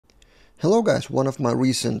Hello guys, one of my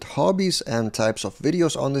recent hobbies and types of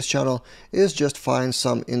videos on this channel is just find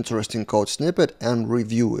some interesting code snippet and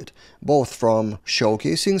review it, both from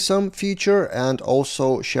showcasing some feature and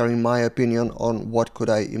also sharing my opinion on what could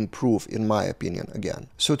I improve in my opinion again.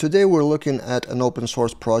 So today we're looking at an open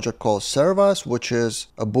source project called Servas, which is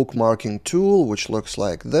a bookmarking tool which looks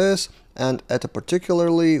like this, and at a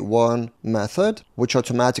particularly one method which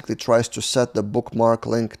automatically tries to set the bookmark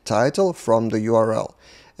link title from the URL.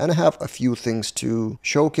 And I have a few things to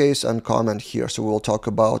showcase and comment here. So we'll talk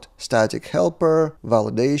about static helper,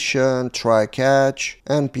 validation, try catch,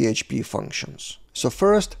 and PHP functions. So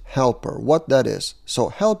first, helper, what that is. So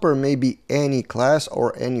helper may be any class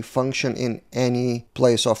or any function in any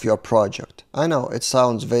place of your project. I know it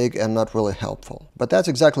sounds vague and not really helpful, but that's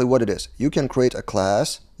exactly what it is. You can create a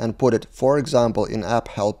class and put it, for example, in app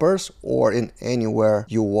helpers or in anywhere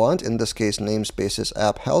you want. In this case, namespace is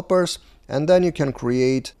app helpers. And then you can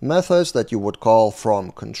create methods that you would call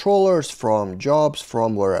from controllers, from jobs,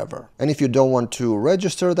 from wherever. And if you don't want to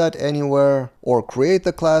register that anywhere or create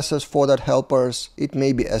the classes for that helpers, it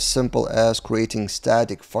may be as simple as creating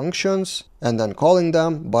static functions and then calling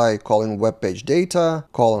them by calling webpage data, :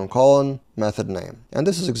 method name. And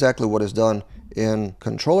this is exactly what is done in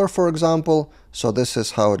controller, for example. So this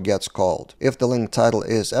is how it gets called. If the link title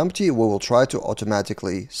is empty, we will try to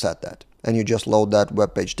automatically set that. And you just load that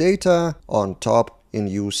web page data on top in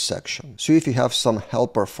use section. So if you have some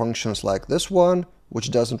helper functions like this one,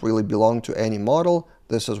 which doesn't really belong to any model,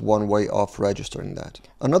 this is one way of registering that.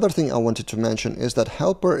 Another thing I wanted to mention is that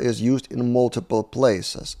helper is used in multiple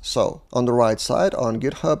places. So on the right side on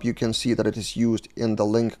GitHub, you can see that it is used in the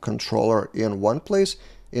link controller in one place,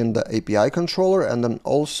 in the API controller, and then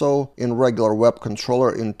also in regular web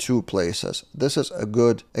controller in two places. This is a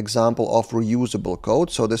good example of reusable code.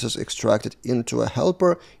 So this is extracted into a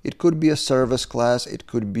helper. It could be a service class, it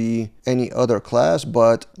could be any other class,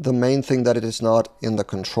 but the main thing that it is not in the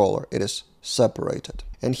controller, it is separated.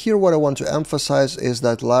 And here what I want to emphasize is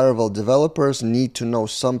that Laravel developers need to know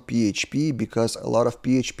some PHP because a lot of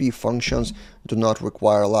PHP functions do not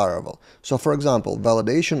require Laravel. So for example,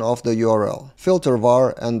 validation of the URL. Filter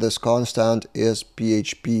var and this constant is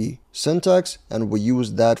PHP syntax, and we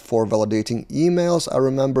use that for validating emails. I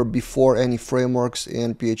remember before any frameworks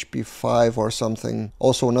in PHP 5 or something.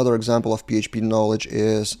 Also another example of PHP knowledge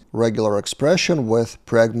is regular expression with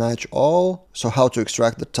preg match all. So how to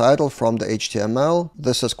extract the title from the HTML.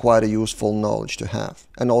 This is quite a useful knowledge to have.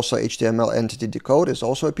 And also HTML entity decode is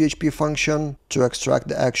also a PHP function to extract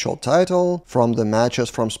the actual title from the matches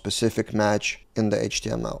from specific match in the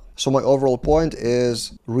HTML. So my overall point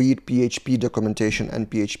is read PHP documentation and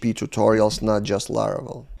PHP tutorials, not just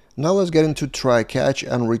Laravel. Now let's get into try catch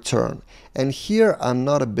and return. And here I'm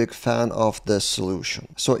not a big fan of this solution.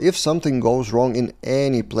 So if something goes wrong in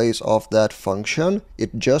any place of that function,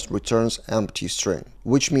 it just returns empty string,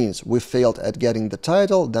 which means we failed at getting the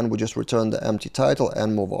title, then we just return the empty title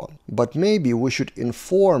and move on. But maybe we should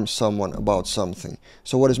inform someone about something.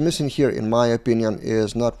 So what is missing here, in my opinion,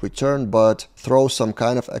 is not return, but throw some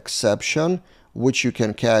kind of exception, which you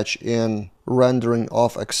can catch in rendering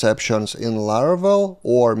of exceptions in Laravel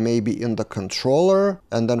or maybe in the controller,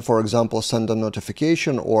 and then for example send a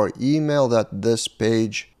notification or email that this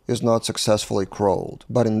page is not successfully crawled.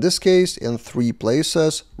 But in this case, in three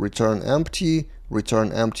places, return empty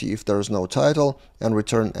if there is no title, and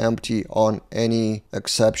return empty on any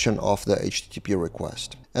exception of the HTTP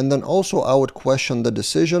request. And then also I would question the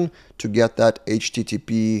decision to get that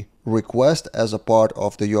HTTP request as a part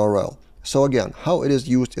of the URL. So again, how it is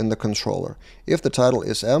used in the controller. If the title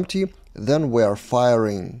is empty, then we are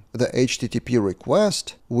firing the HTTP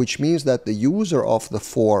request, which means that the user of the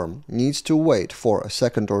form needs to wait for a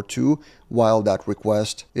second or two while that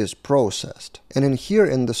request is processed. And in here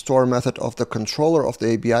in the store method of the controller, of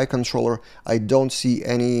the API controller, I don't see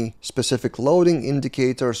any specific loading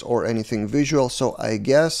indicators or anything visual. So I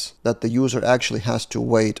guess that the user actually has to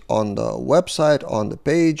wait on the website, on the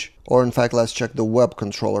page, or in fact, let's check the web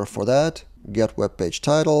controller for that. Get web page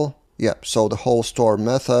title. Yep, so the whole store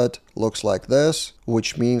method looks like this,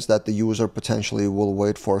 which means that the user potentially will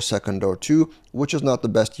wait for a second or two, which is not the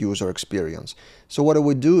best user experience. So what I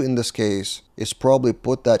would do in this case is probably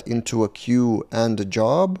put that into a queue and a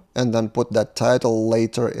job, and then put that title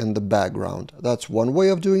later in the background. That's one way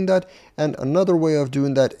of doing that. And another way of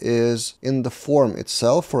doing that is in the form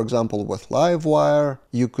itself. For example, with Livewire,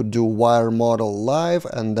 you could do wire model live,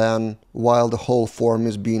 and then while the whole form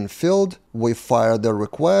is being filled, we fire the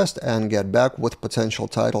request and get back with potential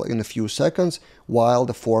title in a few seconds while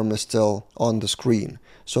the form is still on the screen.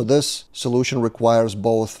 So this solution requires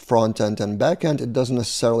both front-end and back-end. It doesn't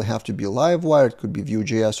necessarily have to be Livewire, it could be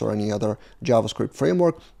Vue.js or any other JavaScript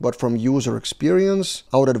framework, but from user experience,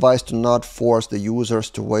 I would advise to not force the users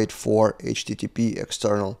to wait for HTTP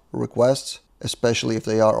external requests, especially if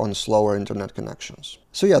they are on slower internet connections.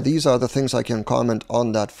 So yeah, these are the things I can comment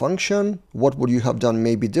on that function. What would you have done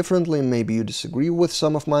maybe differently? Maybe you disagree with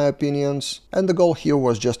some of my opinions. And the goal here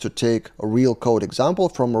was just to take a real code example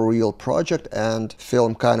from a real project and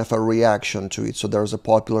film kind of a reaction to it. So there's a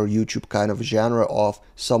popular YouTube kind of genre of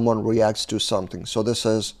someone reacts to something. So this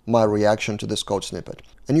is my reaction to this code snippet.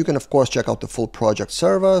 And you can of course check out the full project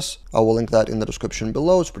service. I will link that in the description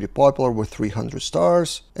below. It's pretty popular with 300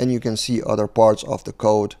 stars. And you can see other parts of the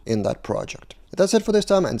code in that project. That's it for this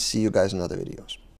time, and see you guys in other videos.